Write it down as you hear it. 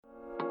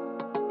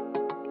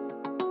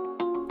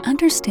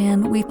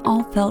understand we've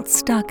all felt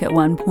stuck at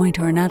one point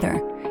or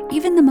another,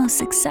 even the most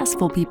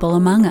successful people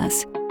among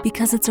us,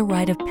 because it's a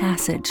rite of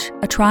passage,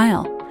 a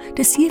trial,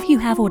 to see if you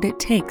have what it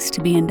takes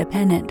to be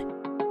independent.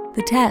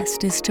 The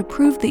test is to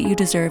prove that you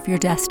deserve your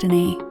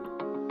destiny.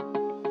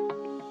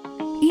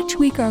 Each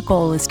week our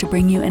goal is to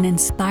bring you an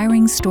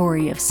inspiring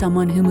story of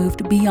someone who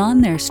moved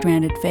beyond their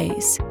stranded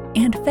phase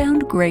and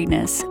found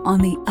greatness on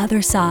the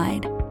other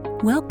side.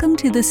 Welcome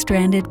to the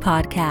Stranded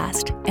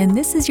Podcast, and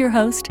this is your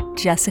host,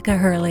 Jessica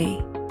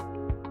Hurley.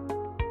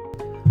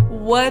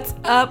 What's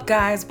up,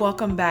 guys?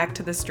 Welcome back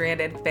to the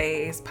Stranded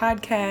Phase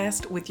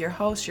podcast with your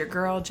host, your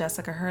girl,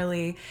 Jessica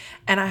Hurley.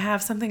 And I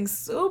have something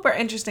super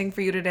interesting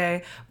for you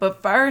today.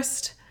 But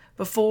first,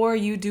 before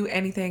you do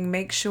anything,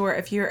 make sure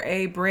if you're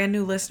a brand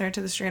new listener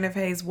to the Stranded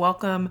Phase,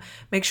 welcome.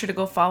 Make sure to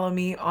go follow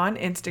me on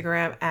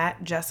Instagram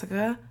at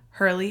Jessica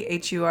Hurley,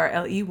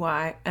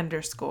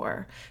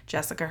 HURLEY_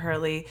 Jessica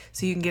Hurley,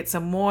 so you can get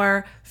some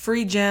more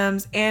free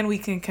gems and we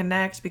can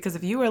connect, because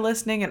if you are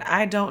listening and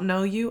I don't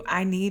know you,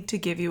 I need to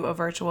give you a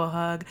virtual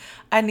hug.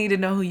 I need to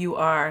know who you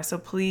are. So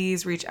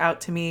please reach out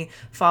to me,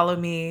 follow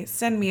me,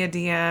 send me a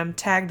DM,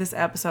 tag this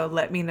episode,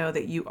 let me know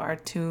that you are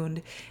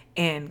tuned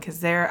in,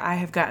 because there I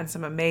have gotten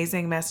some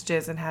amazing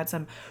messages and had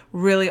some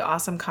really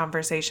awesome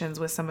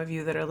conversations with some of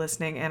you that are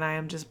listening, and I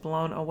am just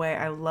blown away.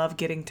 I love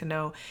getting to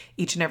know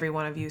each and every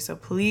one of you. So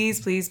please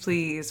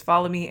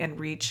follow me and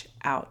reach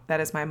out.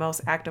 That is my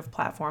most active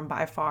platform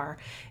by far,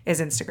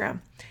 is Instagram.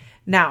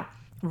 Now,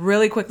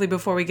 really quickly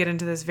before we get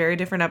into this very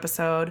different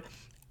episode,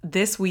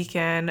 this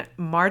weekend,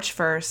 March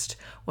 1st,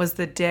 was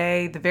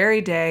the very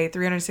day,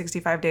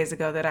 365 days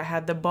ago, that I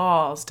had the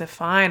balls to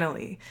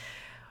finally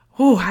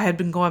I had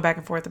been going back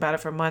and forth about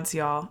it for months,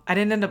 y'all. I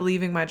didn't end up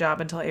leaving my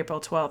job until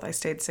April 12th. I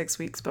stayed 6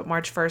 weeks, but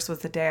March 1st was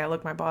the day I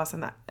looked my boss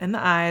in the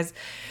eyes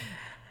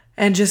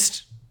and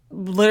just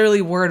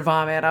literally word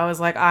vomit. I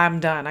was like, I'm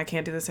done. I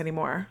can't do this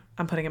anymore.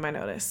 I'm putting in my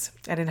notice.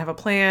 I didn't have a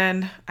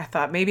plan. I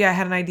thought maybe I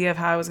had an idea of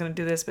how I was going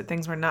to do this, but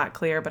things were not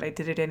clear, but I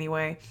did it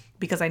anyway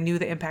because I knew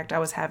the impact I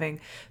was having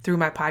through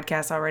my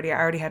podcast already. I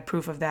already had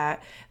proof of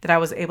that I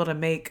was able to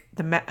make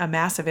a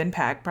massive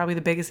impact, probably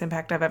the biggest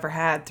impact I've ever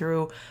had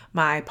through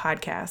my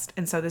podcast.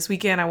 And so this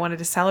weekend I wanted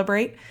to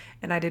celebrate,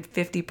 and I did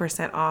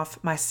 50%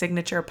 off my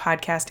signature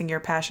Podcasting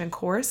Your Passion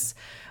course.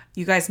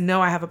 You guys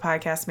know I have a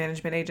podcast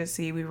management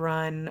agency. We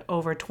run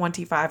over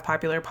 25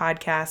 popular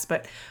podcasts,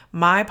 but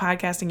my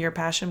Podcasting Your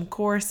Passion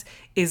course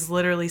is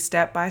literally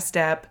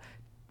step-by-step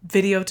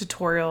video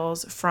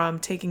tutorials from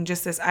taking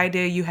just this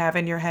idea you have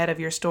in your head of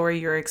your story,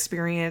 your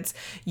experience,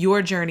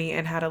 your journey,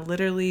 and how to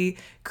literally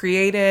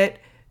create it,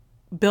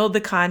 build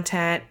the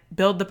content,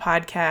 build the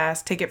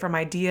podcast, take it from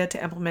idea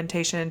to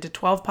implementation to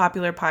 12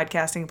 popular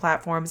podcasting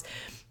platforms,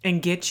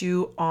 and get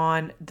you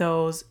on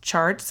those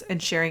charts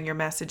and sharing your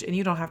message. And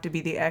you don't have to be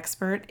the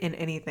expert in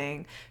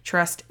anything.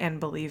 Trust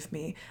and believe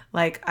me.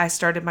 Like, I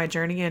started my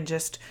journey and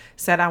just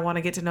said I want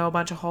to get to know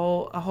a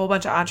whole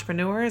bunch of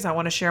entrepreneurs. I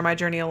want to share my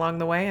journey along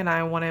the way, and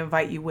I want to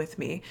invite you with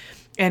me.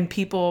 And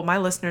people, my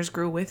listeners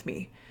grew with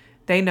me.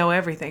 They know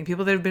everything.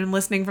 People that have been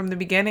listening from the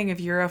beginning,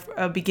 if you're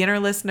a beginner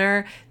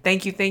listener,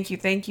 thank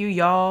you.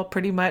 Y'all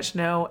pretty much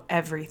know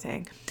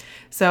everything.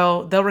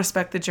 So they'll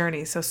respect the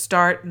journey. So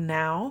start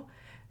now.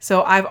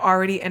 So I've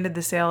already ended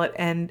the sale. It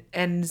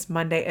ends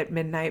Monday at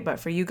midnight. But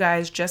for you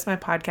guys, just my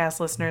podcast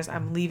listeners,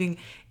 I'm leaving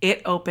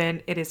it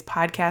open. It is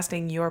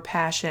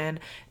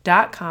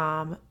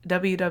podcastingyourpassion.com,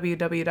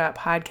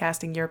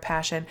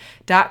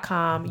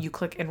 www.podcastingyourpassion.com. You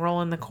click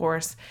enroll in the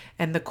course,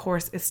 and the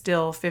course is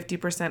still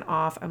 50%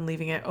 off. I'm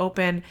leaving it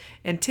open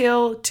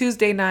until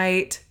Tuesday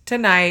night,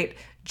 tonight,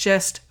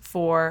 just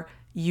for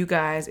you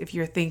guys. If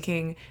you're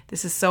thinking,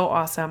 this is so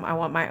awesome, I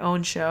want my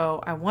own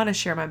show, I want to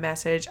share my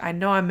message, I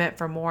know I'm meant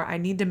for more, I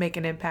need to make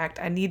an impact,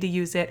 I need to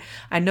use it,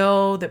 I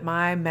know that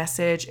my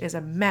message is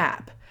a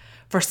map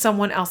for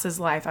someone else's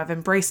life, I've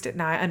embraced it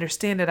now, I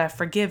understand it, I've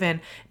forgiven,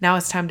 now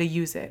it's time to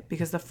use it,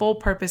 because the full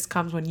purpose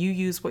comes when you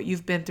use what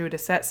you've been through to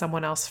set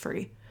someone else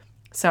free.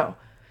 So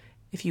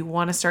if you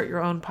want to start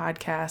your own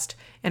podcast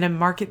in a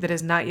market that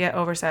is not yet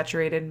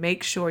oversaturated,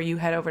 make sure you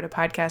head over to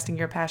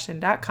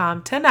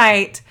podcastingyourpassion.com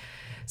tonight,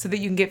 so that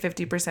you can get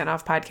 50%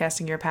 off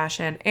Podcasting Your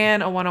Passion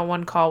and a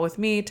one-on-one call with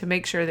me to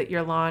make sure that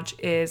your launch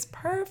is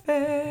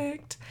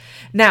perfect.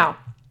 Now,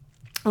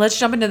 let's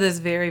jump into this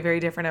very, very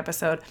different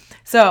episode.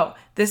 So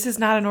this is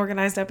not an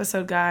organized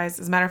episode, guys.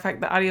 As a matter of fact,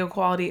 the audio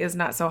quality is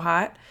not so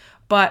hot,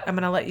 but I'm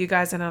going to let you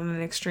guys in on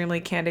an extremely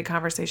candid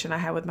conversation I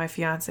had with my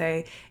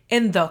fiance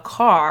in the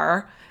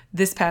car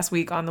this past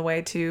week on the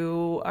way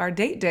to our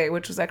date day,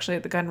 which was actually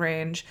at the gun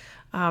range.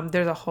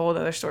 There's a whole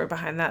other story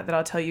behind that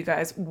I'll tell you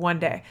guys one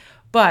day.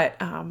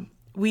 But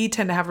we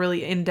tend to have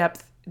really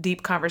in-depth,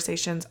 deep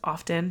conversations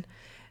often.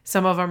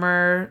 Some of them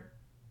are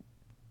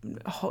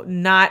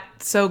not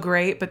so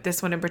great, but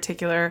this one in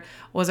particular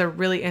was a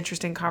really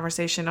interesting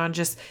conversation on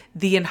just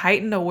the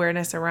heightened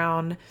awareness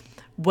around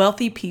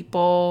wealthy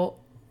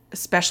people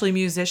especially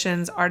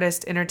musicians,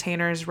 artists,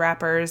 entertainers,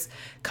 rappers,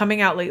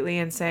 coming out lately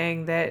and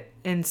saying that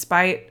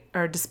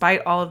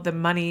despite all of the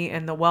money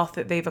and the wealth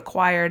that they've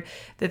acquired,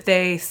 that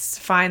they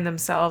find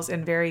themselves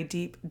in very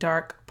deep,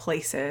 dark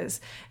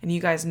places. And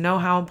you guys know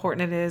how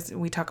important it is.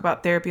 We talk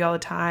about therapy all the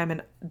time.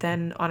 And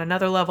then on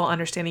another level,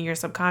 understanding your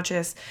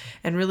subconscious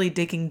and really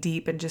digging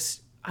deep and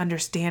just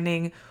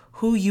understanding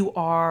who you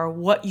are,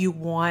 what you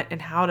want,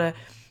 and how to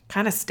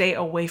kind of stay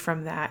away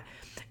from that.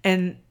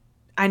 And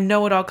I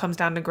know it all comes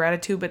down to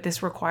gratitude, but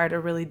this required a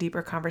really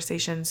deeper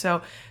conversation.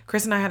 So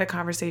Chris and I had a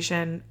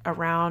conversation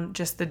around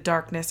just the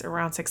darkness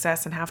around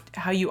success and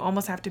how you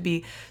almost have to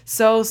be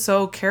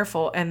so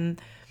careful. And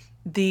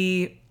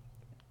the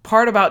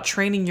part about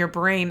training your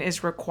brain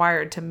is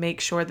required to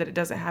make sure that it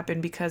doesn't happen,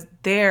 because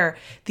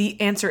the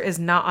answer is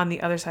not on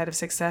the other side of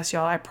success,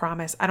 y'all. I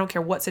promise. I don't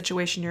care what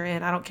situation you're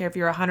in. I don't care if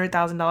you're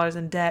 $100,000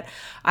 in debt.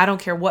 I don't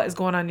care what is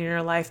going on in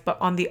your life,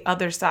 but on the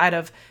other side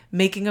of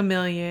making $1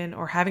 million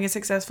or having a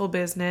successful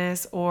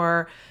business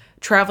or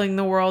traveling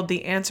the world,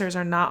 the answers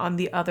are not on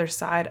the other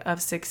side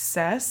of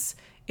success.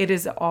 It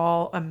is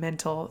all a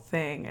mental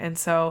thing. And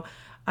so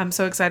I'm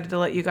so excited to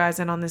let you guys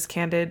in on this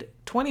candid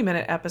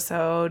 20-minute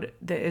episode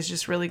that is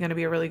just really going to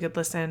be a really good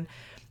listen.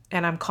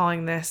 And I'm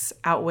calling this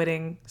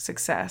Outwitting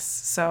Success.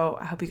 So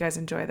I hope you guys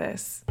enjoy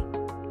this.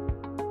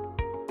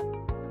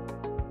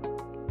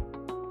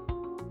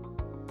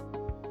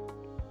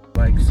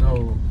 Like,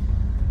 so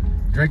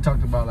Drake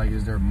talked about, like,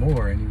 is there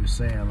more? And he was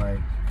saying, like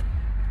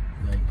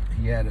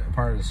he had a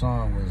part of the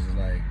song was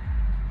like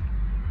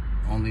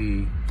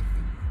only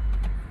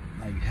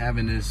like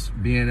having this,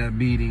 being at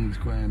meetings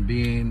and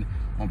being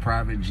on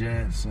private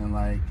jets, and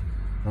like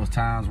those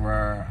times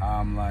where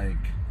I'm like,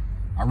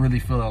 I really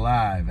feel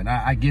alive. And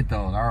I get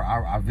those.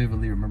 I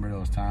vividly remember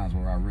those times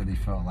where I really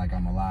felt like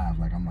I'm alive.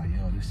 Like, I'm like,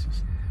 yo, this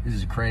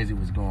is crazy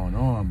what's going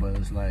on. But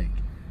it's like,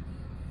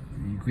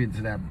 you get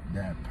to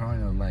that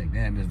point of like,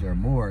 damn, is there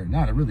more?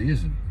 No, there really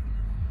isn't.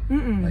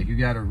 Mm-mm. Like, you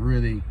gotta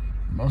really,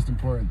 most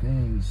important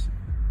things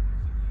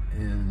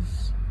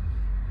is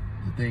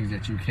the things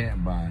that you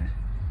can't buy,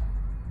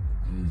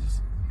 is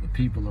the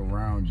people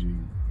around you,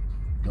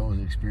 those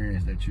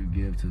experiences that you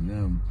give to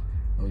them,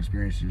 those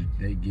experiences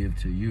they give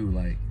to you.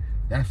 Like,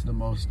 that's the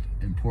most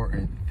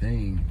important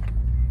thing,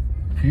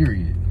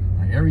 period.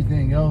 Like,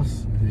 everything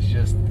else is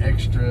just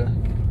extra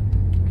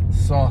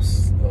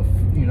sauce of,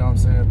 you know what I'm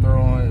saying,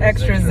 throw on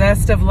extra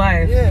zest of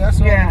life. Yeah, that's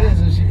what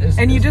it is.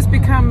 And you just you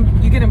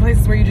get in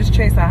places where you just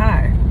chase a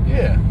high.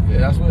 Yeah,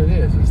 that's what it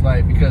is. It's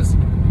like, because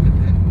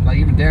like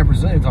even Dan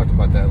Brazilian talked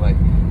about that. Like,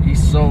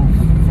 he's so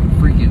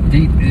freaking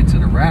deep into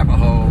the rabbit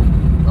hole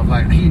of,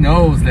 like, he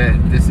knows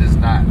that this is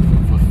not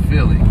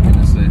fulfilling in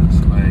a sense.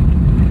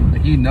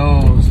 Like he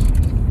knows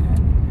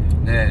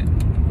that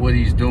what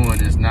he's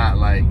doing is not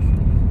like,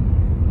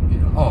 you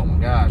know, oh my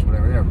gosh,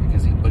 whatever.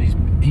 Because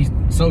he's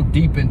so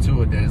deep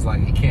into it that it's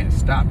like he can't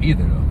stop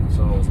either though.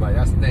 So it's like,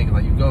 that's the thing.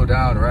 Like, you go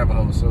down the rabbit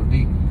hole so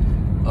deep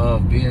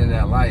of being in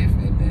that life,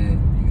 and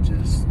then you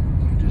just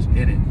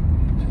in it.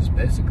 Just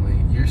basically,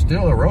 you're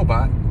still a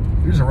robot.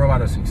 You're just a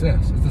robot of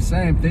success. It's the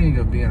same thing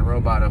of being a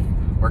robot of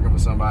working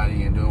with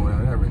somebody and doing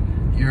whatever.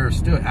 You're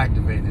still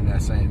activating in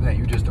that same thing.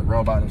 You're just a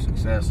robot of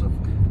success of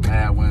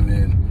mad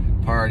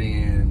women,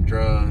 partying,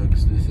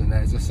 drugs, this and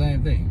that. It's the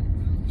same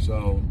thing.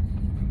 So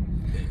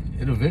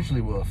it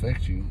eventually will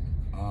affect you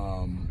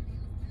on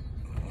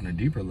a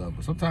deeper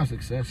level. Sometimes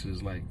success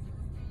is like,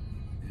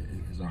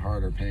 is a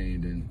harder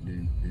pain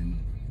than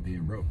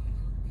being broke.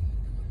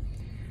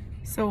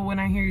 So when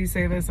I hear you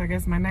say this, I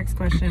guess my next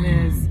question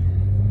is,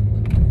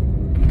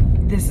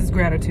 this is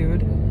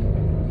gratitude.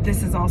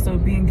 This is also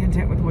being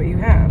content with what you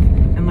have.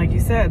 And like you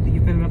said,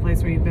 you've been in a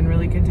place where you've been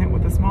really content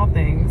with the small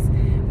things,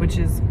 which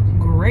is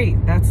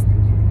great. That's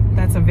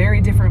a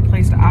very different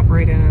place to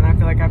operate in, and I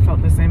feel like I've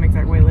felt the same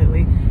exact way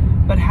lately.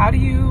 But how do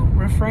you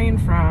refrain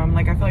from,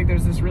 like, I feel like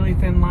there's this really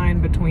thin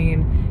line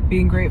between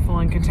being grateful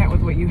and content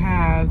with what you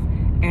have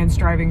and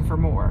striving for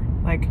more.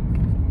 Like,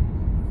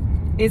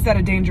 is that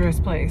a dangerous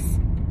place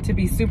to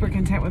be super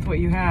content with what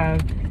you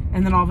have,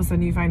 and then all of a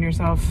sudden you find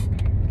yourself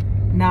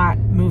not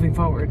moving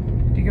forward?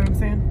 Do you get what I'm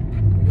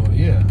saying? Well,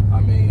 yeah. I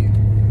mean,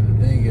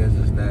 the thing is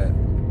that,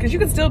 because you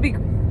can still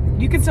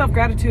have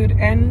gratitude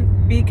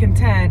and be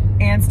content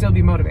and still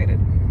be motivated.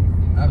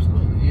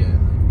 Absolutely, yeah.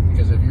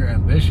 Because if you're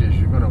ambitious,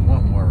 you're going to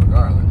want more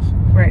regardless.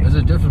 Right. There's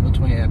a difference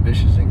between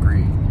ambitious and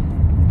greed.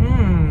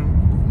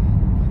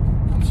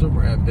 I'm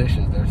super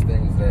ambitious. There's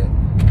things that,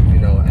 you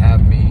know,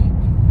 have me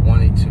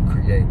wanting to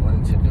create,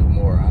 wanting to do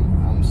more.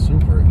 I'm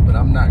super, but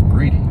I'm not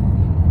greedy.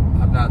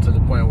 I'm not to the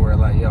point where,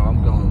 like, yo,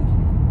 I'm going to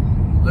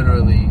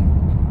literally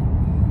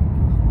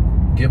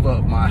give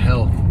up my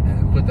health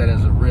and put that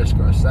as a risk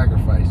or a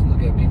sacrifice.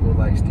 Look at people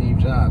like Steve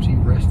Jobs. He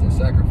risked and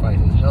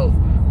sacrificed his health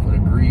for the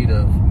greed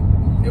of,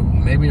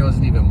 maybe it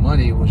wasn't even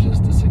money, it was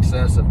just the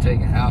success of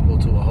taking Apple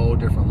to a whole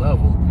different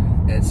level.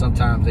 And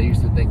sometimes they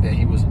used to think that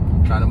he was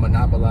trying to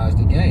monopolize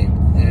the game,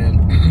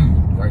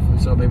 and rightfully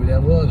so, maybe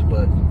that was,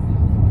 but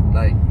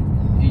like,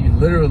 he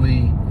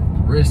literally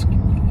risked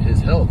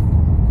his health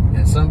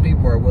And some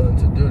people are willing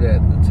to do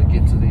that to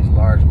get to these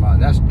large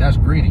amounts. That's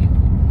greedy,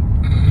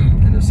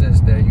 in the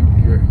sense that you're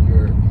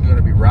going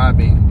to be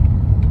robbing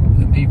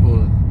the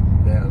people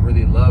that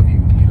really love you.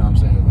 You know what I'm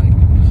saying? Like,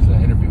 this is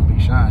an interview with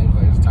Big Sean. He was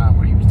like, it's a time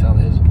where he was telling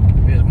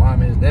his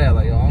mom and his dad,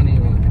 like, yo, I don't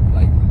even want to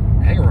like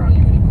hang around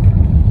you anymore.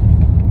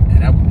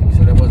 And he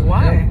said that wasn't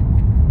why.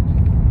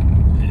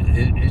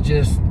 It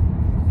just,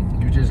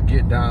 you just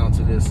get down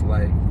to this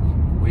like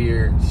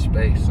weird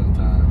space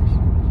sometimes.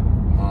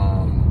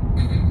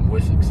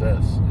 With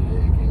success, it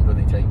can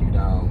really take you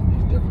down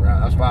these different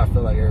routes. That's why I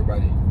feel like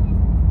everybody,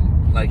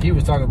 like he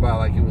was talking about,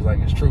 like it was like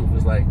his truth.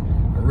 It's like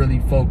I really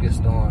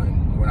focused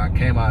on when I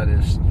came out of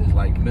this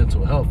like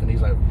mental health, and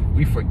he's like,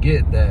 we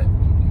forget that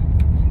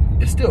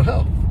it's still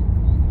health.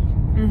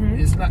 Mm-hmm.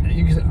 It's not,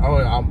 you can say,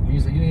 oh,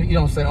 you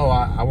don't say, oh,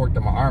 I worked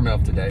on my arm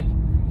health today.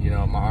 You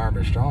know, my arm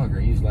is stronger.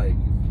 He's like,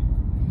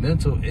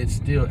 mental, it's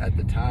still at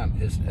the time,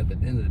 it's at the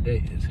end of the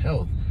day, it's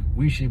health.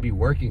 We should be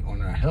working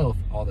on our health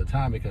all the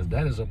time because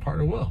that is a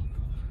part of wealth.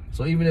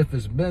 So even if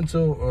it's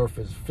mental or if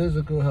it's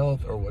physical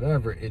health or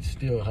whatever, it's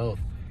still health.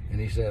 And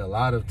he said a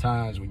lot of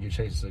times when you're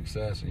chasing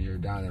success and you're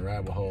down in a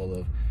rabbit hole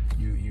of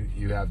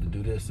you have to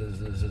do this and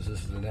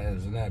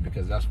that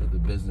because that's what the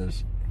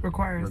business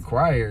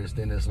requires,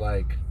 then it's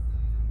like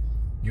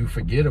you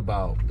forget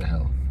about the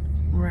health.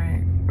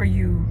 Right. Or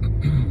you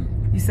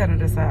set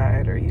it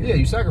aside, or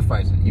you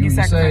sacrifice it. You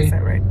sacrifice it,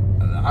 right?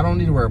 I don't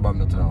need to worry about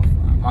mental health.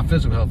 My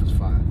physical health is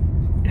fine.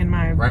 And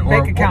my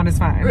bank account is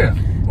fine. Yeah.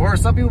 Or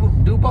some people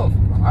do both.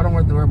 I don't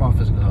have to worry about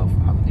physical health.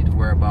 I need to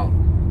worry about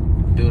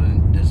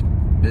building this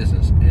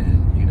business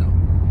and, you know,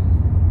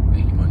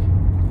 making money.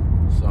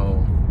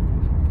 So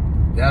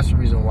that's the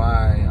reason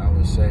why I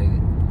would say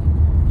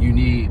you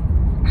need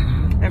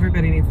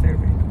everybody needs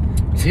therapy.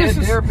 Yeah,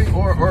 therapy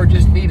or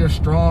just need a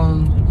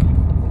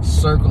strong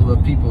circle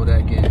of people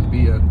that can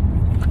be a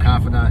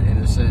confidant in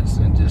a sense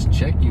and just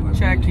check you and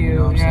you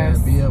know what I'm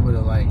saying? Be able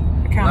to like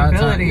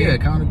accountability.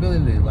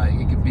 Accountability. Like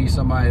it could be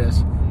somebody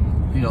that's,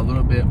 you know, a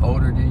little bit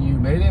older than you.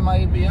 Maybe they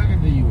might be younger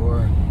than you,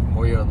 or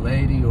you're a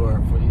lady,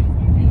 or for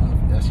you know,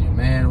 if that's your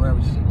man, or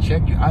whatever. Just to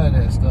check you out of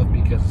that stuff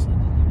because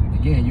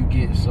again, you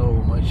get so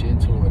much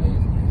into it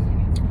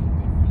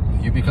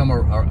and you become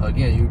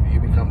you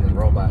become this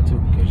robot too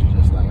because you're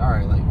just like, all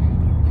right, like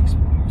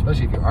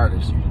especially if you're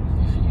artists,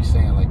 you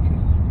saying like you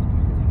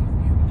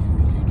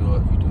do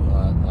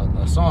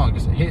a song,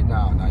 it's a hit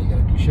now. Now you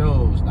gotta do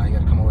shows. Now you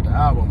gotta come up with the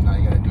album. Now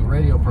you gotta do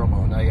radio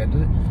promo. Now you gotta do,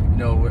 you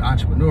know, with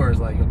entrepreneurs,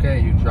 like, okay,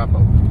 you drop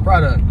a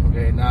product.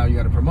 Okay, now you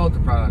gotta promote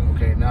the product.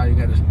 Okay, now you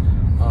gotta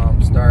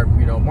start,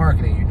 you know,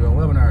 marketing. You're doing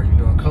webinars.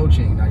 You're doing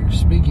coaching. Now you're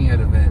speaking at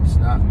events.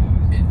 Now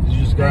you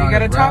just go. You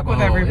gotta talk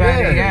with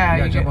everybody. You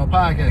gotta jump on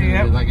podcasts.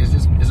 Yep. Like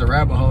it's a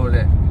rabbit hole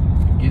that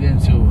you get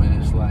into,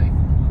 and it's like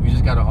you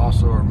just gotta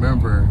also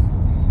remember,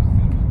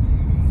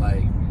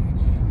 like,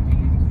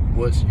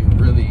 what's you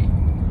really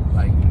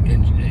like.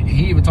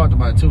 He even talked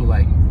about it too,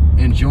 like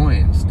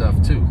enjoying stuff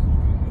too.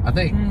 I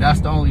think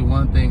that's the only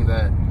one thing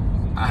that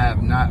I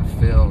have not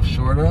fell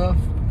short of.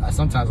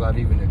 Sometimes I've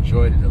even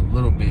enjoyed it a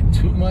little bit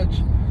too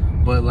much,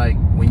 but like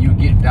when you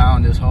get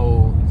down this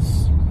whole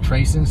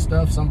tracing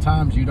stuff,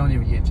 sometimes you don't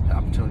even get the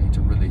opportunity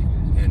to really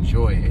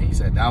enjoy it. And he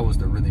said that was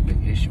the really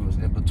big issue, was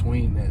in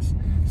between this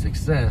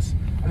success.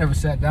 I never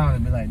sat down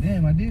and be like,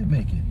 damn, I did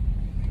make it.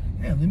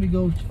 Yeah, let me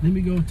go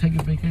take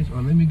a vacation,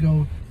 or let me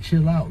go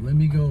chill out, let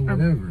me go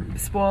whatever.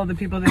 Spoil the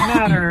people that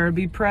matter, or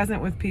be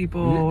present with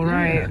people,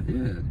 right?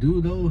 Yeah, do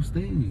those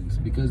things,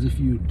 because if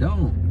you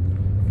don't,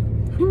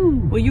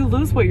 well, you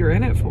lose what you're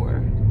in it for,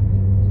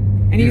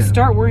 and you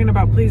start worrying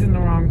about pleasing the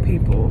wrong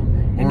people,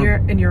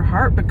 and your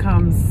heart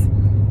becomes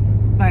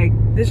like,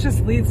 this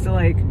just leads to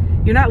like,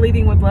 you're not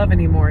leading with love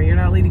anymore. You're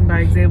not leading by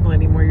example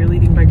anymore. You're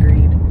leading by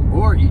greed.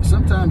 Or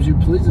sometimes you're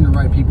pleasing the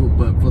right people,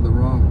 but for the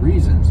wrong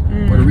reasons,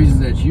 for the reasons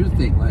that you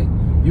think. Like,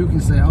 you can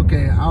say,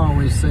 okay, I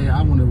always say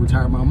I want to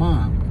retire my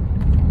mom,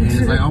 and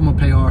it's like I'm gonna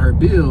pay all her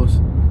bills,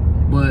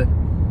 but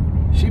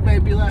she may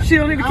be like, she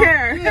don't even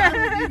care. Yeah,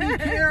 I don't even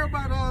care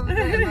about all of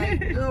that.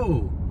 Like,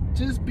 yo,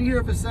 just be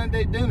here for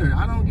Sunday dinner.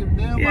 I don't give a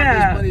damn about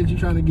this money that you're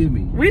trying to give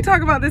me. We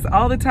talk about this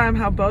all the time,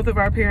 how both of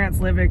our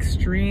parents live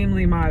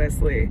extremely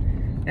modestly.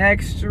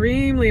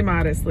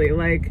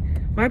 Like,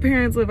 my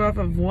parents live off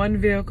of one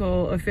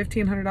vehicle, a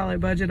 $1,500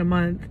 budget a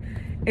month,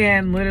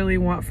 and literally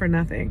want for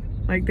nothing.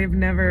 Like, they've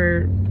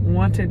never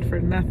wanted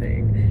for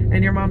nothing.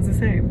 And your mom's the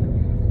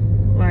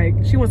same. Like,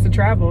 she wants to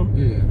travel.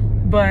 Yeah.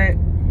 But,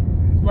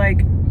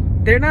 like,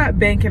 they're not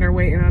banking or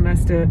waiting on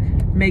us to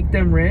make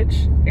them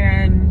rich.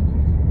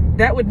 And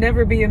that would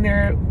never be in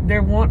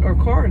their want or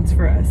cards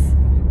for us.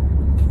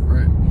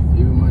 Right.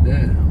 Even my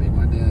dad. I mean,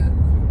 my dad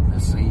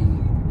has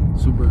seen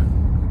super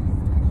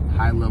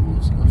high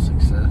levels of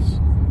success.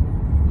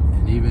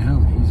 And even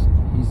him,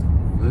 he's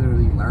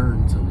literally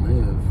learned to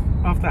live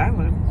off the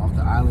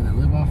island and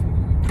live off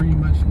pretty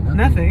much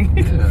nothing.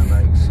 Yeah,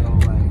 like, so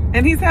like,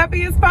 and he's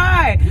happy as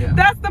pie. Yeah.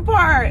 That's the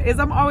part, is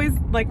I'm always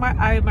like,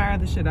 I admire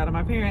the shit out of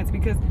my parents,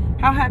 because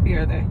how happy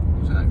are they?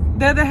 Exactly.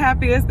 They're the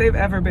happiest they've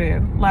ever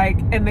been. Like,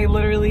 and they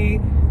literally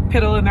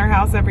piddle in their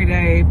house every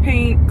day,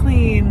 paint,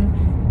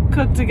 clean,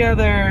 cook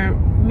together,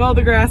 mow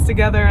the grass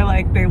together.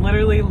 Like, they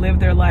literally live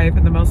their life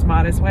in the most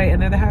modest way,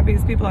 and they're the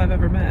happiest people I've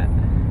ever met.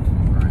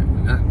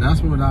 Right.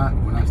 That's when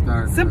I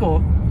started simple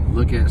to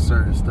look at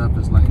certain stuff.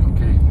 It's like,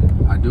 okay,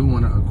 I do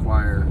want to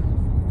acquire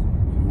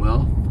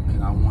wealth,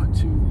 and I want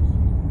to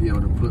be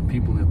able to put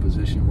people in a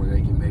position where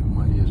they can make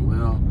money as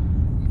well.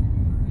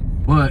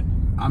 But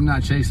I'm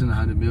not chasing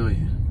 100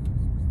 million.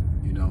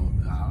 You know,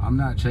 I'm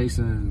not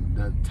chasing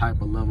the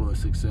type of level of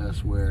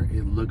success where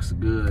it looks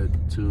good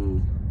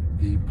to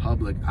the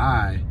public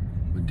eye,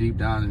 but deep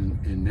down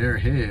in their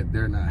head,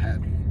 they're not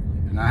happy.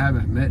 And I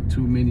haven't met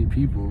too many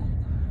people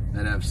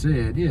that have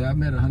said, yeah, I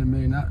met 100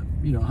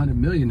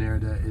 millionaire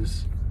that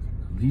is,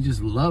 he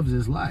just loves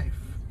his life.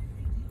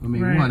 I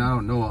mean, right. One, I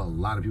don't know a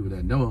lot of people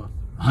that know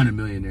 100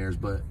 millionaires,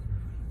 but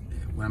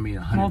when I mean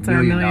 100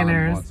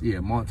 multi-millionaires.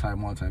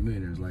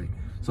 Multi-millionaires. Like,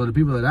 so the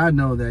people that I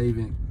know that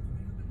even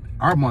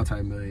are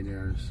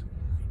multi-millionaires,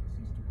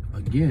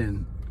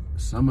 again,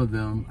 some of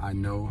them I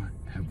know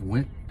have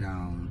went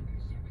down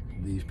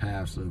these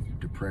paths of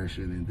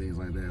depression and things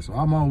like that. So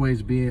I'm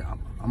always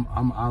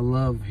I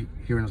love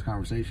hearing those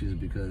conversations,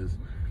 because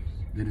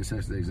then it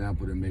sets the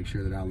example to make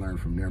sure that I learn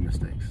from their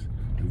mistakes.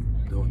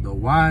 The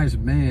wise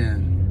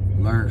man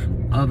learns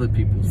from other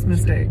people's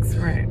mistakes.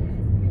 Right.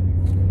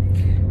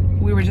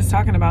 We were just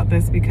talking about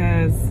this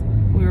because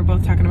we were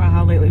both talking about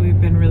how lately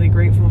we've been really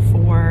grateful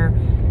for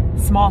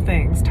small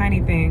things,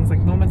 tiny things, like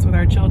moments with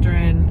our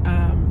children,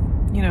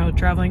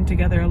 traveling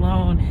together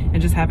alone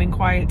and just having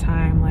quiet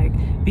time, like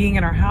being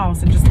in our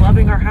house and just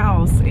loving our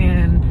house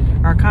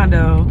and our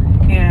condo,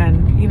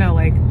 and,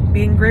 like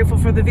being grateful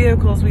for the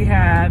vehicles we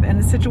have and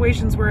the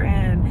situations we're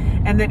in.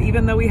 And that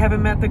even though we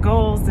haven't met the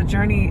goals, the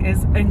journey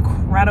is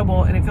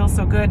incredible, and it feels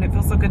so good, and it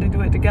feels so good to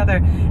do it together,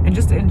 and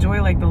just to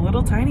enjoy like the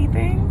little tiny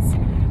things,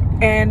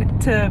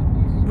 and to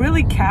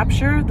really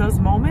capture those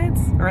moments,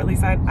 or at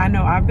least I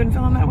know I've been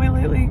feeling that way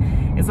lately.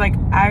 It's like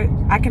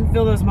I can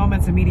feel those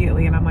moments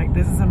immediately, and I'm like,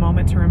 this is a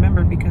moment to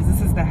remember, because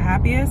this is the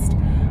happiest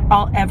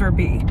I'll ever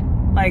be.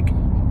 Like,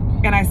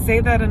 and I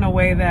say that in a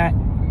way that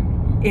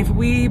if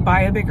we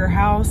buy a bigger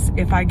house,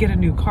 if I get a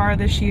new car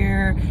this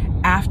year,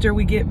 after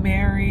we get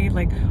married,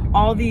 like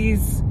all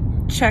these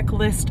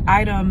checklist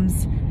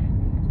items,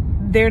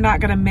 they're not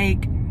gonna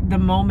make the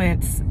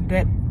moments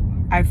that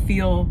I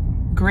feel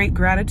great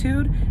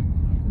gratitude.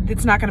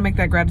 It's not going to make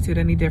that gratitude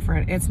any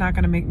different. It's not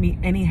going to make me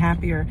any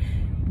happier.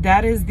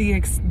 That is the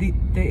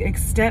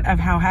extent of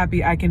how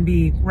happy I can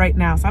be right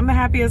now. So I'm the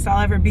happiest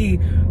I'll ever be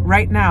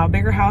right now.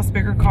 Bigger house,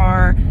 bigger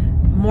car,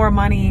 more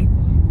money.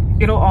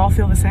 It'll all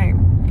feel the same.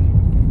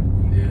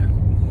 Yeah,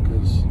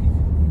 because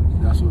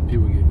that's what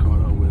people get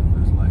caught up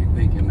with, is like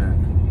thinking that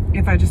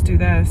if I just do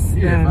this,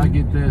 if I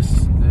get this,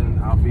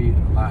 then I'll be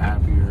a lot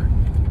happier.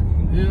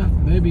 Yeah,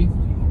 maybe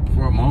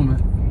for a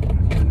moment.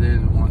 And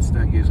then once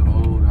that gets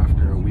old,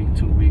 after a week,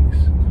 2 weeks,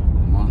 a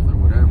month, or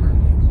whatever,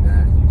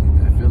 that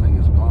feeling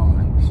is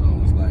gone. So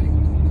it's like,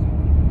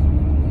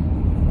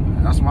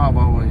 that's why I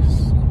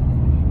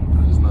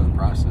just love the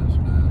process,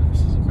 man.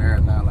 This is a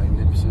marathon, like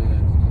Nip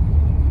said.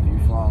 If you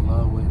fall in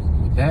love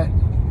with that,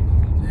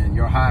 then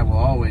your high will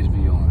always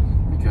be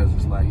on, because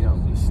it's like,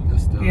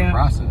 it's still the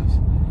process.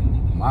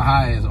 My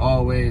high is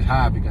always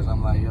high, because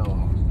I'm like,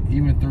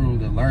 even through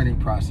the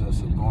learning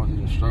process of going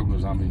through the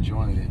struggles, I'm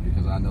enjoying it,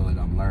 because I know that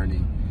I'm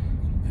learning,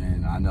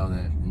 and I know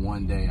that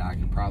one day I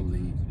can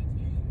probably,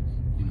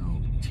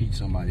 teach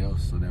somebody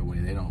else, so that way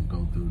they don't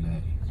go through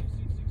that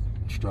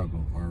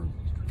struggle or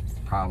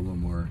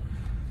problem or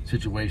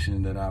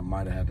situation that I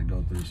might have had to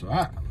go through. So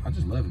I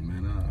just love it,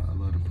 man. I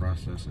love the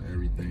process of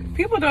everything.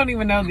 People don't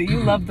even know that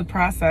you love the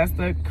process,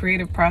 the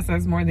creative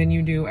process, more than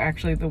you do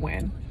actually the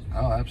win.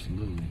 Oh,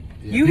 absolutely.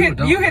 Yeah, you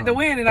hit the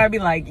win, and I'd be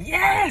like,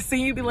 yes,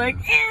 and you'd be like,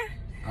 eh.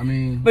 I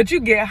mean, but you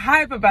get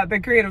hype about the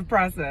creative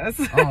process.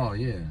 Oh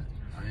yeah,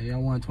 I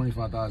won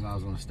 $25,000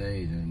 on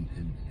stage, and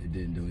it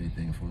didn't do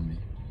anything for me.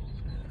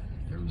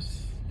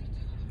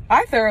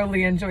 I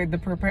thoroughly enjoyed the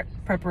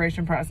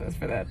preparation process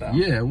for that, though.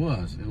 Yeah, it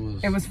was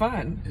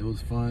fun. It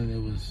was fun.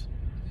 It was,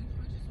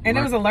 and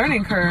it was a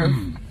learning curve.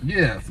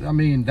 Yeah, I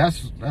mean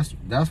that's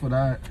what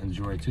I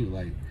enjoy too.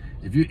 Like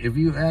if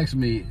you ask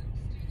me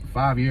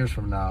 5 years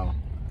from now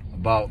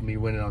about me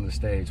winning on the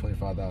stage,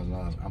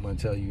 $25,000, I'm gonna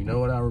tell you, you know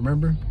what I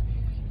remember?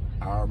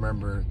 I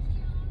remember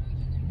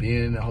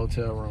being in the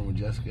hotel room with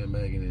Jessica and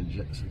Megan, and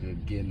Jessica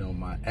getting on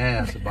my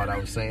ass about I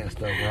was saying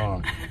stuff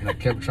wrong, and I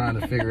kept trying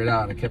to figure it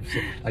out, and I kept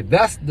saying, like,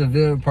 that's the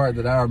vivid part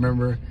that I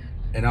remember,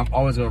 and I'm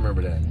always gonna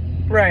remember that.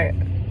 Right.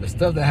 The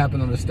stuff that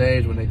happened on the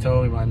stage when they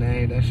told me my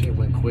name, that shit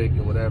went quick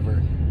or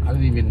whatever. I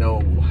didn't even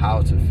know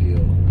how to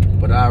feel,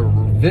 but I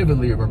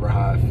vividly remember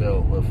how I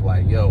felt with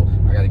like, yo,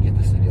 I gotta get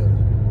this together.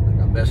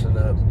 Like, I'm messing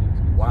up.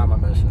 Why am I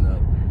messing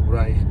up? What do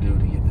I need to do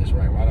to get this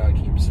right? Why do I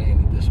keep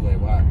saying it this way?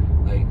 Why?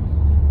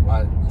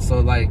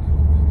 So like,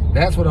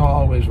 that's what I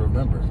always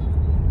remember.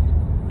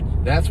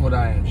 That's what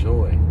I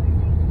enjoy.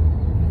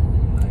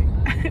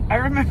 Like, I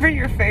remember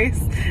your face,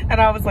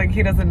 and I was like,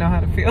 he doesn't know how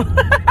to feel.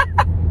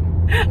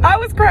 I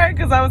was crying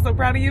because I was so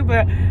proud of you,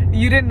 but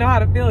you didn't know how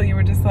to feel. You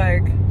were just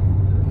like,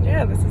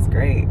 yeah, this is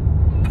great.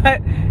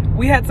 But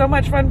we had so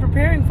much fun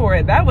preparing for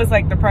it. That was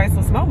like the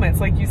priceless moments,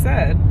 like you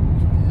said.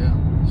 Yeah.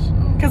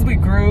 Because we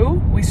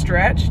grew, we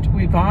stretched,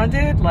 we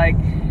bonded. Like,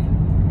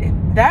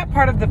 that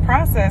part of the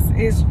process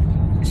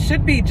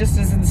should be just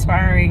as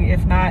inspiring,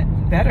 if not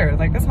better.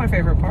 Like, that's my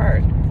favorite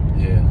part.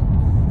 Yeah.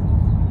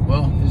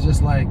 Well, it's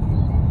just like,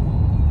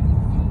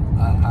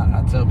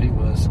 I tell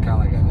people it's kind of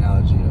like an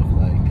analogy of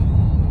like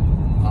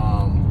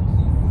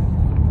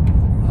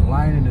a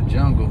lion in the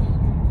jungle.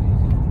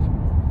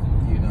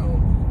 You know,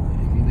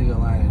 if you think of a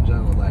lion in the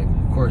jungle, like,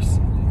 of course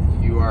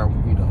you are,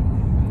 you know,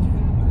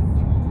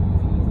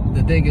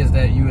 the thing is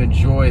that you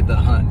enjoy the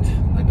hunt.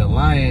 Like the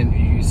lion,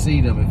 you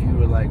see them, if you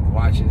were like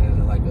watching it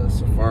in like a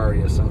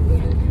safari or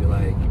something, and you're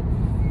like,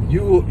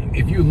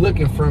 if you're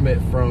looking from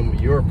it from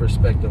your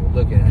perspective,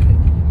 looking at it,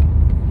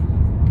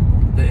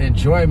 the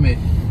enjoyment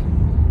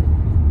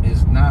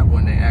is not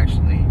when they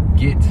actually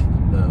get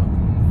the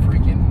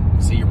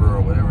freaking zebra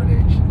or whatever the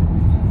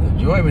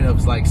enjoyment of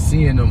is like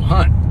seeing them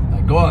hunt,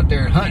 like go out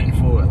there hunting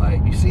for it.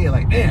 Like you see it,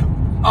 like,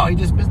 damn, oh, he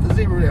just missed the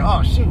zebra there,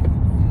 oh shoot.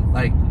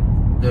 Like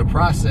the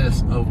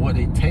process of what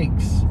it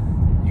takes,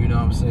 you know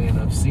what I'm saying,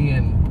 of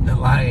seeing the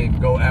lion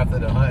go after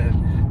the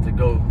hunt to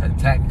go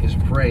attack his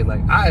prey.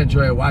 Like I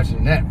enjoy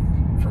watching that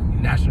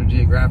from National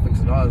Geographic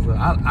and all this.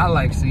 I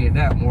like seeing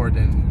that more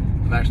than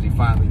I'm actually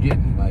finally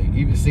getting. Like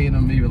even seeing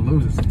them even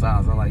lose it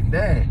sometimes, I'm like,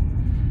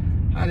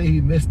 dang, how did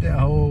he miss that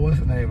whole, what's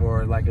the name,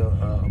 or like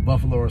a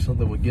buffalo or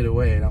something would get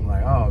away, and I'm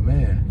like, oh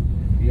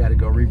man, you got to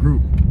go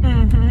regroup.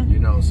 You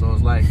know, so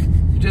it's like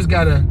you just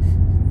gotta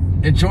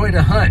enjoy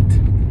the hunt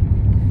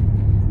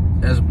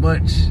as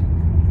much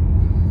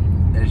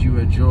as you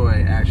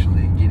enjoy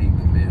actually getting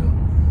the meal.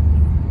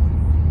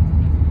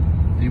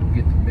 People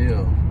get the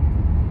meal,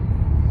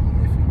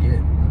 they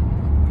forget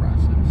the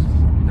process.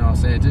 You know what I'm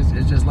saying?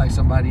 It's just like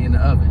somebody in the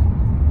oven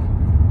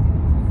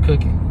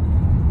cooking.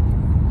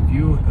 If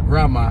you a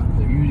grandma,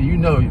 if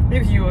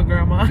you a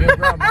grandma,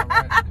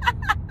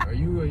 right? Or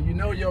you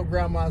know your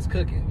grandma's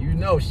cooking. You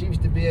know she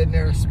used to be in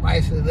there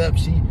spicing it up.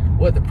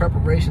 The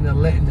preparation of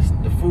letting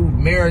the food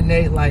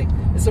marinate, like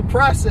it's a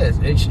process,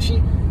 and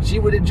she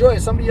would enjoy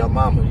it. Some of your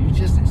mamas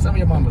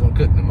don't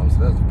cook the most,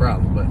 so that's the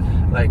problem. But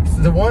like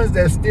the ones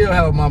that still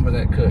have a mama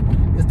that cook,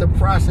 it's the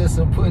process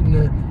of putting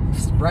the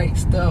right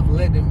stuff,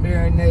 letting it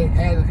marinate,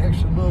 adding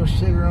extra little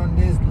sugar on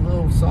this,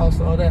 little sauce,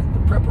 all that. The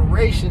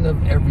preparation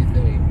of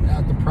everything,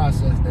 not the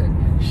process that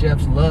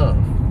chefs love.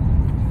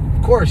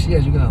 Of course,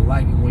 yes, you're gonna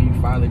like it when you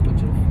finally put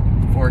your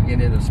fork in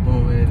it, a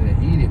spoon in it,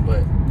 and eat it,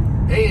 but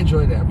they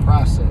enjoy that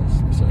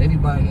process. So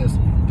anybody that's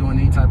doing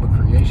any type of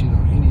creation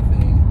or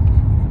anything,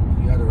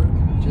 you gotta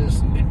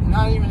just,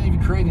 not even if you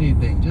create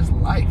anything, just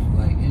life.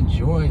 Like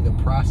enjoy the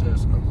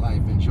process of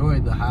life. Enjoy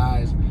the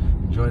highs,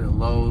 enjoy the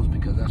lows,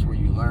 because that's where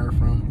you learn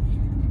from.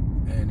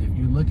 And if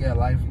you look at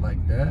life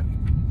like that,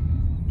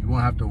 you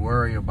won't have to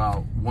worry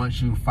about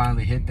once you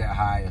finally hit that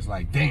high, it's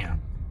like,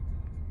 damn.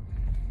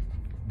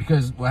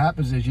 Because what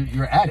happens is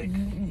you're addict.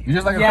 You're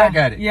just like a crack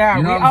addict. Yeah,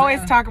 you know we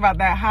always talk about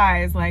that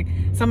high. It's like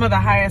some of the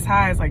highest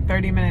highs, like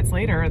 30 minutes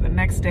later, or the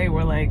next day,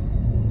 we're like,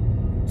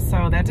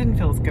 so that didn't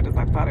feel as good as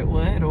I thought it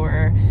would,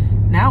 or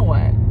now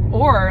what?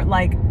 Or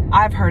like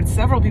I've heard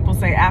several people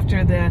say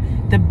after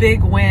the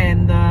big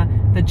win,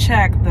 the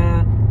check,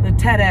 the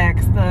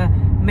TEDx, the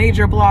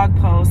major blog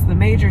post, the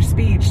major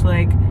speech,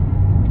 like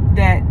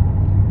that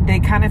they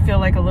kind of feel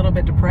like a little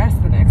bit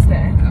depressed the next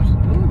day.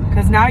 Absolutely.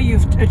 Because now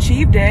you've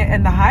achieved it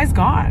and the high's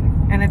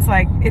gone, and it's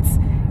like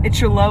it's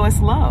your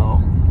lowest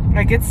low.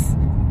 Like it's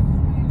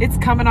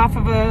coming off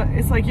of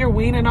it's like you're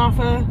weaning off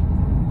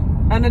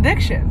an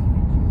addiction.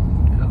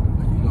 Yeah,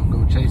 you're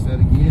gonna go chase that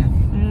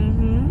again.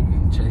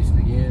 And chase it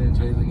again and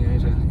chase it again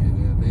and chase it again.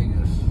 And the thing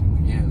is,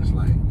 again, it's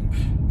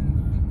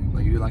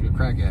like you're like a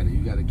crack addict.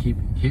 You got to keep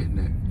hitting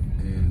it,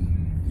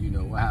 and you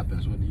know what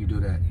happens when you do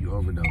that? You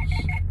overdose.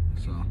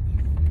 So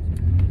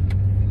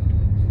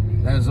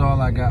that's all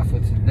I got for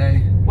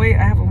today. Wait,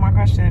 I have one more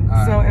question.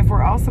 So if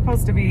we're all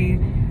supposed to be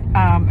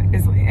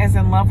as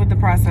in love with the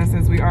process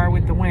as we are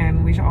with the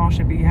win, we all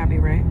should be happy,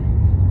 right?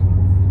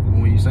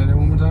 When you say that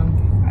one more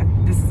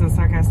time? This is a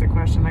sarcastic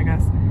question, I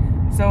guess.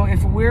 So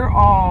if we're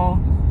all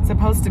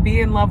supposed to be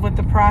in love with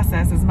the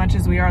process as much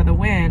as we are the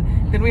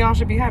win, then we all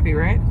should be happy,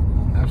 right?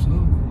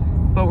 Absolutely.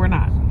 But we're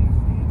not.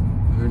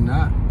 We're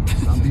not.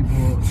 Some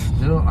people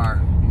still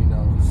aren't, you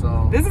know,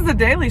 so. This is a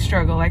daily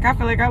struggle. Like, I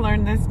feel like I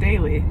learn this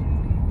daily.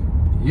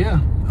 Yeah.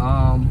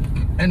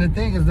 And the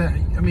thing is that,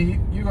 I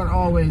mean, you're going to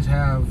always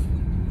have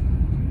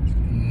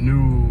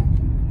new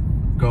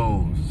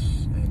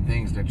goals and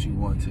things that you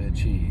want to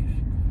achieve.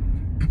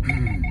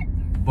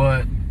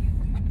 But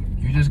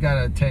you just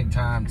got to take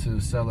time to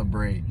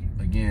celebrate,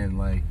 again,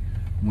 like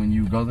when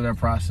you go through that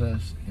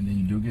process and then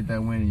you do get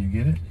that win and you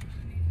get it,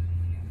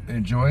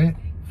 enjoy it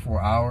for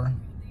an hour,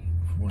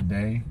 for a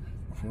day,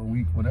 for a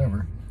week,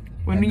 whatever.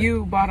 When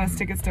you bought us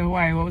tickets to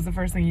Hawaii, what was the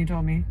first thing you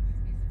told me?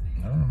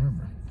 I don't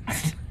remember.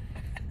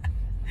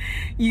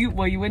 you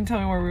wouldn't tell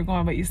me where we were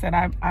going, but you said,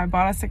 I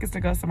bought us tickets to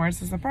go somewhere.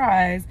 It's a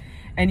surprise.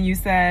 And you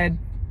said,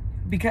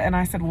 and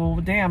I said, well,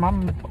 damn,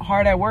 I'm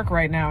hard at work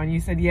right now. And you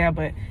said, yeah,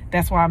 but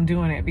that's why I'm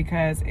doing it,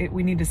 because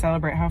we need to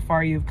celebrate how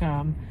far you've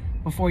come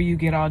before you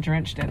get all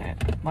drenched in it.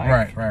 Like,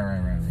 right. Yeah, I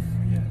remember,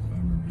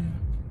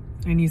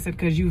 yeah. And you said,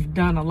 because you've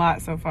done a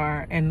lot so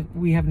far and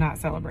we have not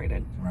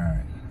celebrated.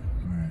 Right.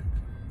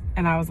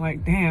 And I was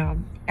like,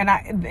 damn.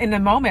 And in the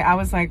moment, I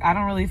was like, I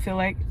don't really feel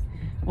like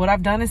what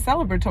I've done is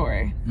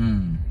celebratory,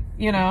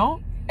 you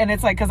know? And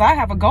it's like, because I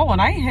have a goal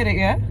and I ain't hit it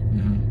yet.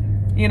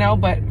 You know,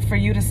 but for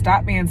you to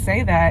stop me and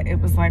say that,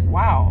 it was like,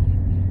 wow,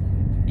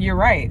 you're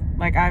right.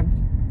 Like, I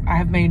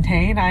have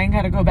maintained. I ain't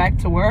got to go back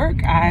to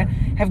work. I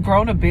have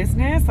grown a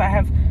business. I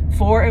have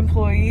 4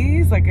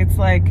 employees. Like, it's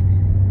like,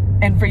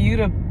 and for you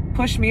to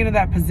push me into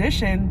that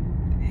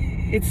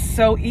position, it's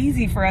so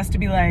easy for us to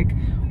be like,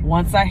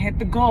 once I hit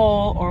the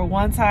goal or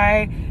once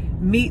I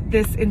meet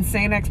this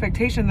insane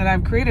expectation that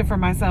I've created for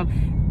myself,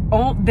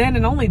 then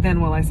and only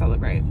then will I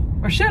celebrate.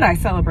 Or should I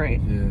celebrate?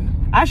 Yeah.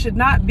 I should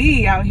not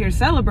be out here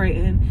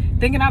celebrating,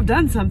 thinking I've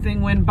done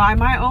something when by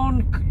my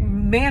own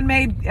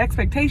man-made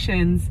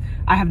expectations,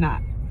 I have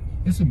not.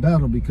 It's a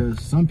battle because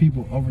some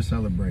people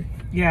over-celebrate.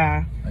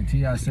 Yeah. Like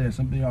T.I. said,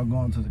 some of y'all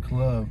going to the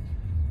club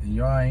and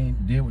y'all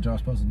ain't did what y'all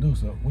supposed to do,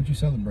 so what you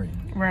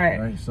celebrating?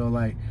 Right. So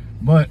like,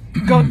 but...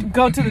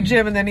 go to the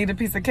gym and then eat a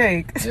piece of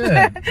cake.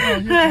 Yeah.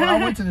 I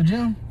went to the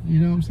gym, you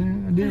know what I'm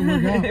saying? I did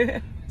work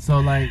out. So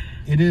like,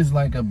 it is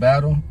like a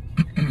battle,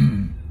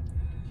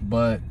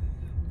 but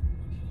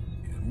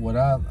what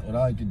I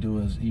like to do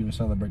is even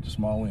celebrate the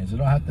small wins. It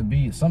don't have to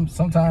be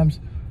sometimes.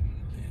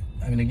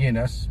 I mean, again,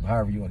 that's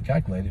however you want to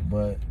calculate it,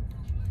 but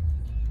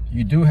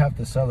you do have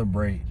to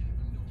celebrate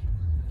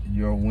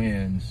your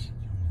wins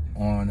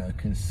on a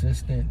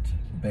consistent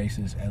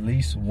basis, at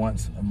least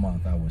once a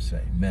month. I would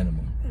say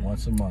minimum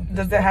once a month.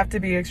 Does it have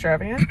to be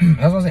extravagant?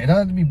 That's what I'm saying. It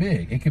doesn't have to be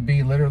big. It could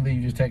be literally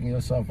you just taking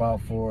yourself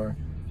out for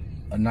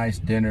a nice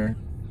dinner,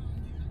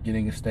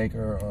 getting a steak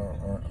or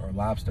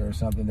lobster or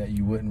something that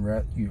you wouldn't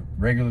you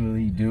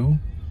regularly do.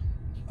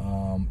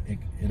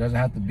 It doesn't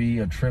have to be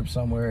a trip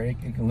somewhere. It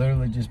can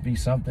literally just be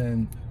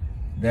something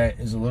that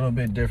is a little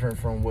bit different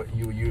from what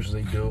you would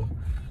usually do,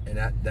 and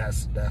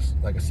that's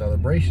like a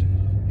celebration.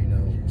 You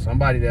know,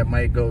 somebody that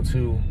might go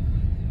to,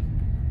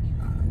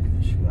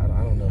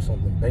 I don't know,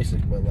 something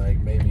basic, but like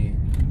maybe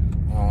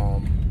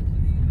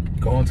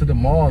going to the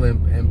mall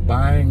and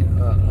buying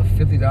a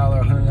 $50,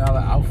 $100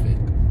 outfit.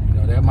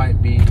 That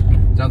might be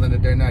something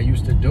that they're not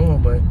used to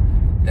doing, but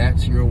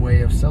that's your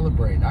way of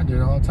celebrating. I do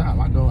it all the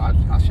time. I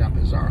shop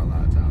at Zara a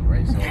lot of times,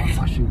 right? So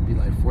my shoe would be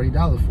like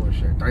 $40 for a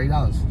shirt,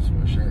 $30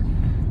 for a shirt.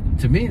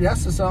 To me,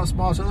 that's a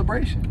small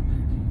celebration.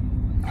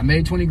 I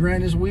made 20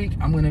 grand this week.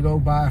 I'm gonna go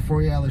buy a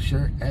 $40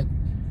 shirt at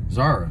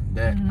Zara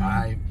that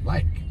I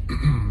like.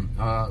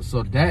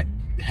 So that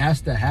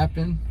has to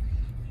happen.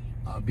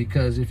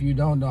 Because if you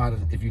don't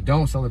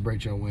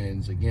celebrate your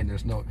wins, again, there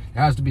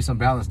has to be some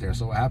balance there.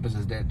 So what happens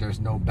is that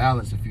there's no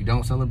balance if you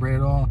don't celebrate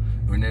at all,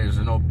 or there's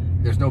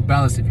no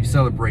balance if you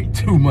celebrate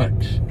too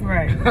much.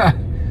 Right.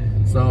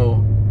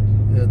 So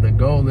the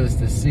goal is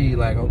to see,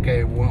 like,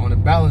 okay, on the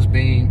balance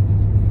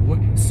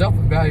beam,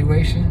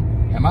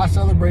 self-evaluation. Am I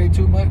celebrating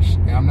too much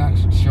and I'm not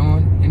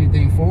showing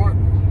anything for it,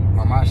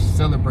 or am I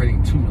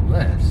celebrating too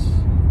less?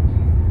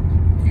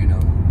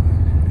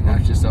 And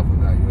that's just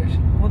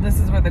self-evaluation. Well, this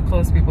is where the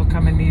close people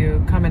come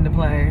into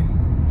play,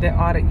 that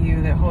audit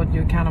you, that hold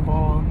you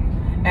accountable.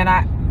 And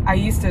I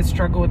used to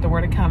struggle with the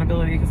word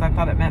accountability because I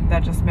thought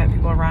that just meant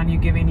people around you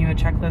giving you a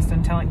checklist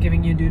and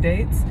giving you due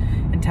dates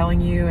and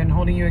telling you and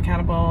holding you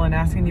accountable and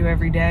asking you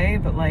every day.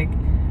 But like,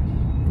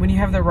 when you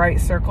have the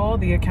right circle,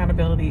 the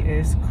accountability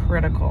is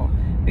critical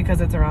because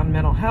it's around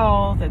mental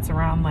health. It's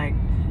around like,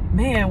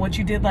 man, what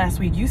you did last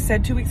week. You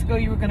said 2 weeks ago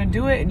you were going to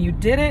do it and you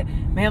did it.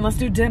 Man, let's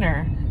do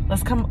dinner.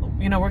 Let's come,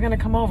 we're going to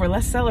come over.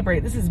 Let's celebrate.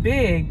 This is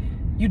big.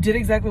 You did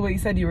exactly what you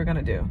said you were going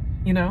to do,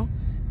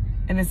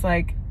 And it's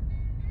like,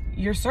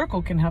 your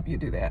circle can help you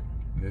do that.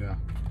 Yeah,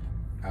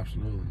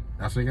 absolutely.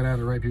 That's why you got to have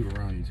the right people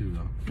around you too,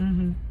 though. If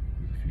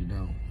you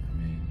don't,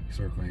 your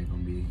circle ain't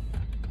going to be,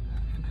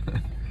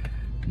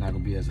 not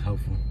going to be as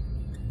helpful.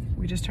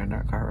 We just turned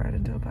our car right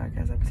into a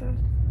podcast episode.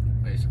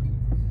 Basically.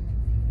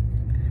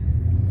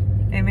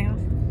 Anything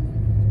else?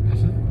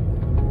 That's it.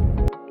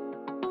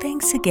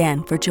 Thanks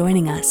again for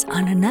joining us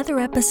on another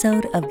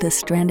episode of the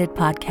Stranded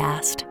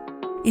Podcast.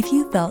 If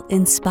you felt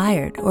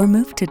inspired or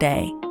moved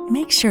today,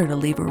 make sure to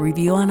leave a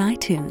review on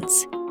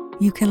iTunes.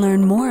 You can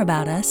learn more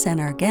about us and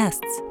our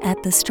guests at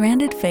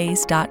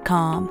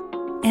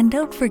thestrandedphase.com. And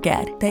don't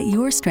forget that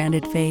your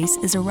stranded phase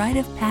is a rite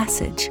of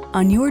passage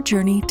on your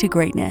journey to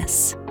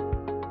greatness.